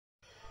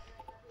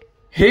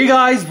Hey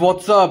guys,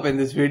 what's up? In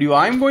this video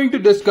I'm going to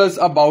discuss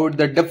about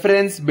the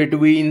difference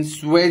between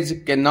Suez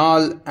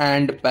Canal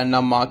and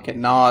Panama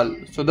Canal.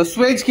 So the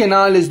Suez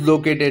Canal is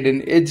located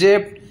in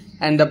Egypt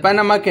and the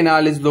Panama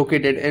Canal is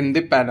located in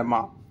the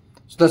Panama.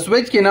 So the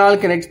Suez Canal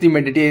connects the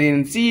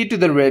Mediterranean Sea to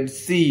the Red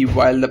Sea,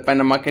 while the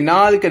Panama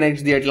Canal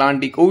connects the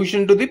Atlantic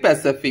Ocean to the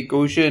Pacific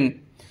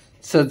Ocean.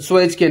 So the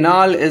Suez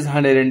Canal is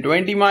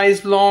 120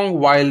 miles long,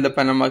 while the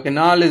Panama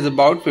Canal is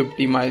about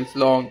 50 miles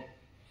long.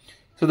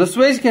 So the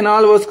Suez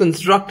Canal was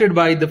constructed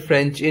by the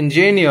French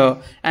engineer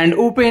and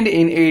opened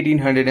in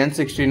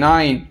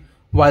 1869,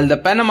 while the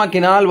Panama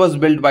Canal was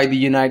built by the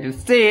United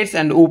States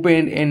and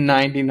opened in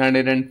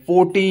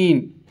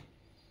 1914.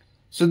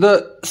 So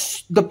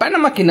the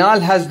Panama Canal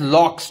has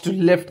locks to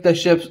lift the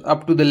ships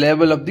up to the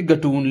level of the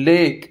Gatun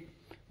Lake,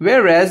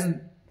 whereas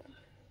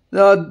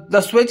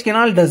the Suez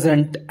Canal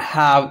doesn't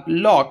have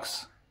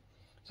locks.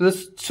 So the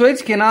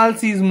Suez Canal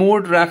sees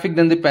more traffic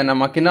than the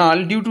Panama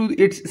Canal due to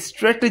its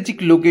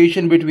strategic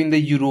location between the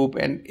Europe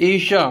and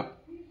Asia.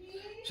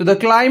 So the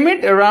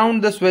climate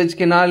around the Suez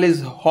Canal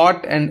is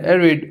hot and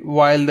arid,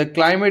 while the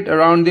climate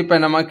around the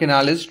Panama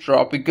Canal is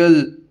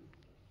tropical.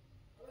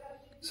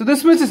 So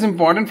this much is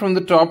important from the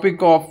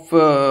topic of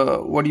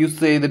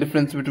the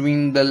difference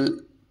between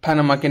the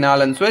Panama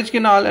Canal and Suez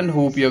Canal, and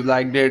hope you have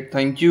liked it.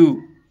 Thank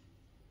you.